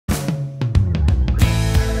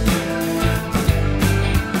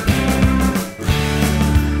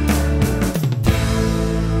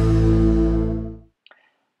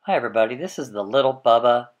Hi everybody, this is the little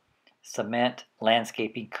Bubba cement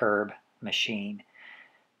landscaping curb machine.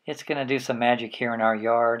 It's going to do some magic here in our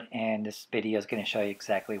yard, and this video is going to show you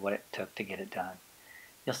exactly what it took to get it done.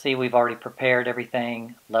 You'll see we've already prepared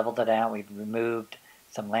everything, leveled it out, we've removed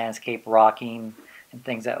some landscape rocking and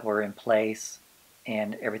things that were in place,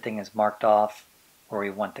 and everything is marked off where we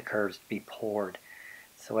want the curves to be poured.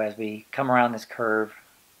 So as we come around this curve,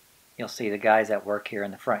 you'll see the guys that work here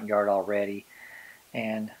in the front yard already,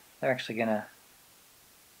 and they're actually going to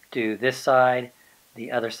do this side,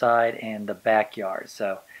 the other side, and the backyard.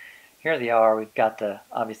 So here they are. We've got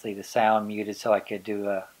obviously the sound muted so I could do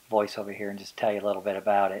a voice over here and just tell you a little bit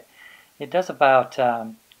about it. It does about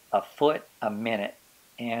a foot a minute,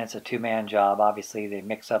 and it's a two-man job. Obviously they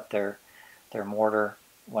mix up their mortar.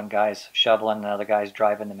 One guy's shoveling, the other guy's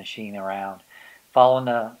driving the machine around, following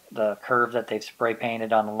the curve that they've spray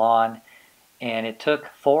painted on the lawn. And it took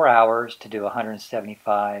 4 hours to do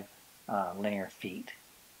 175 linear feet.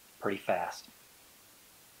 Pretty fast.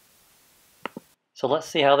 So let's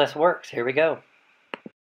see how this works. Here we go.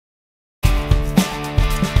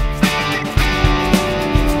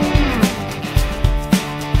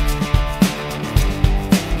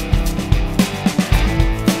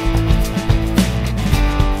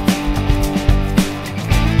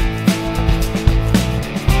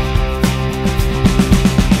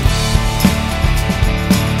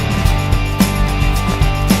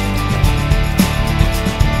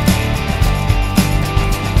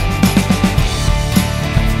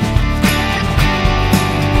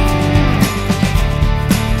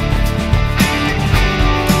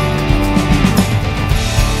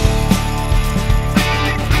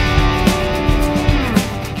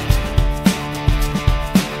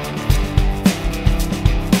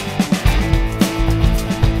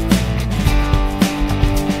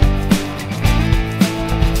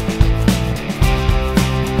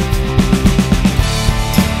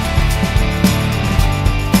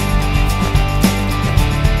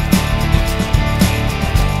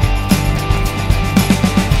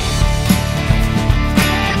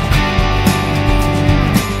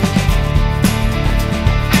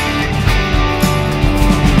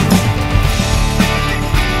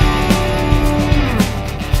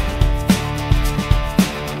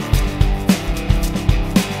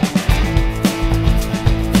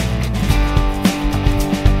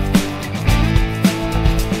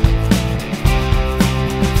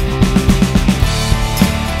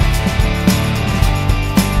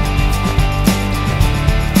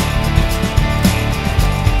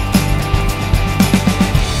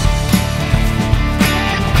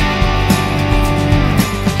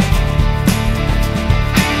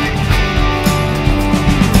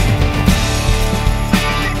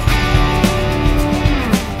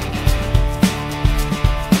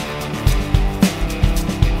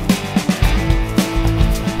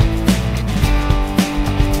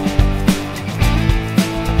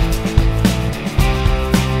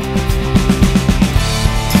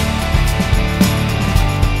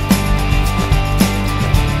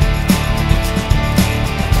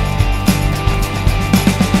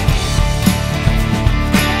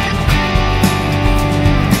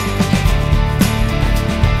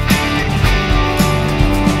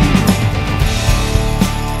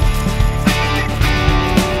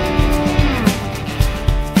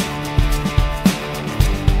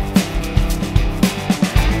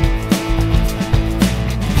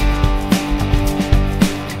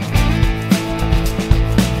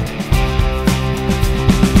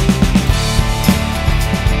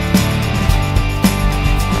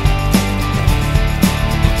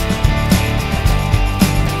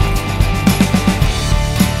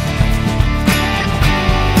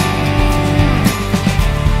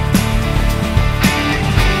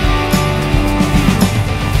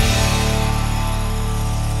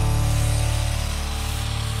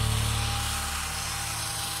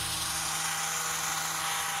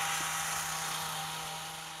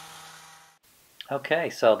 Okay,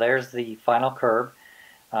 so there's the final curb.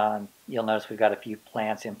 You'll notice we've got a few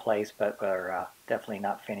plants in place, but we're definitely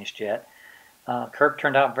not finished yet. Curb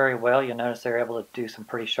turned out very well. You'll notice they're able to do some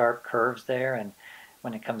pretty sharp curves there, and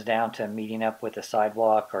when it comes down to meeting up with the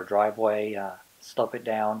sidewalk or driveway, slope it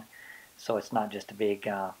down so it's not just a big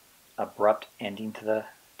abrupt ending to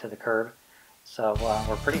the curb. So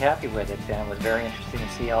we're pretty happy with it, and it was very interesting to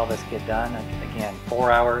see all this get done. Again,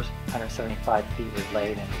 4 hours, 175 feet was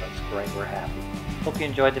laid, and it looks great. We're happy. Hope you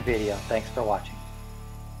enjoyed the video. Thanks for watching.